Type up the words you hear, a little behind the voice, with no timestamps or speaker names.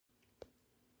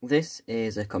This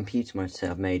is a computer monitor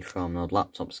I've made from an old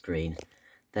laptop screen.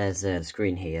 There's the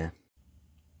screen here,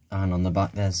 and on the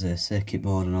back there's a circuit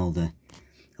board and all the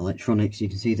electronics. You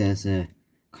can see there's a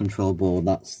control board,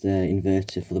 that's the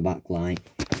inverter for the backlight.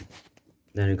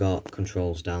 Then we've got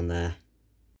controls down there.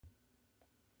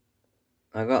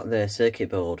 I got the circuit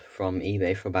board from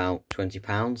eBay for about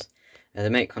 £20. They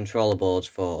make controller boards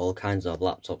for all kinds of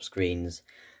laptop screens.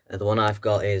 The one I've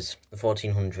got is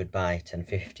 1400 by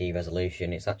 1050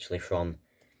 resolution. It's actually from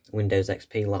Windows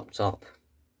XP laptop.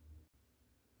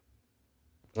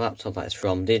 The laptop that it's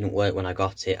from didn't work when I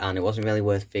got it, and it wasn't really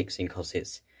worth fixing because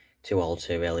it's too old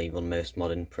to really run most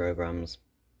modern programs.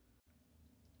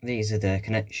 These are the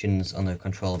connections on the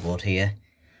controller board here.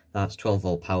 That's 12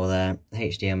 volt power there,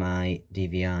 HDMI,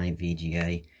 DVI,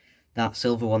 VGA. That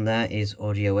silver one there is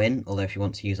audio in, although if you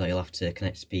want to use that you'll have to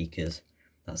connect speakers.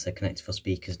 That's a connector for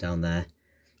speakers down there.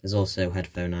 There's also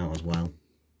headphone out as well.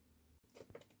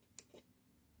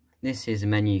 This is a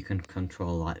menu you can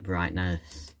control, like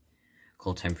brightness,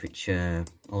 call temperature,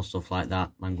 all stuff like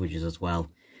that, languages as well.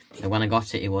 And when I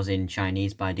got it, it was in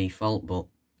Chinese by default, but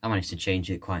I managed to change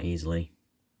it quite easily.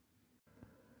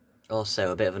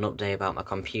 Also, a bit of an update about my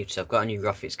computer. I've got a new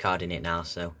graphics card in it now,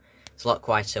 so it's a lot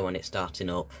quieter when it's starting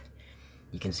up.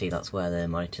 You can see that's where the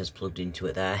monitor's plugged into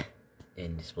it there,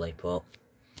 in DisplayPort.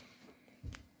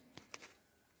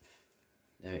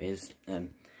 There it is.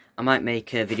 I might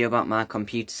make a video about my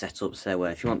computer setup, so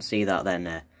if you want to see that,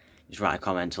 then just write a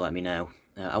comment to let me know.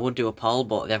 I would do a poll,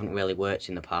 but they haven't really worked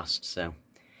in the past, so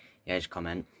yeah, just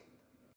comment.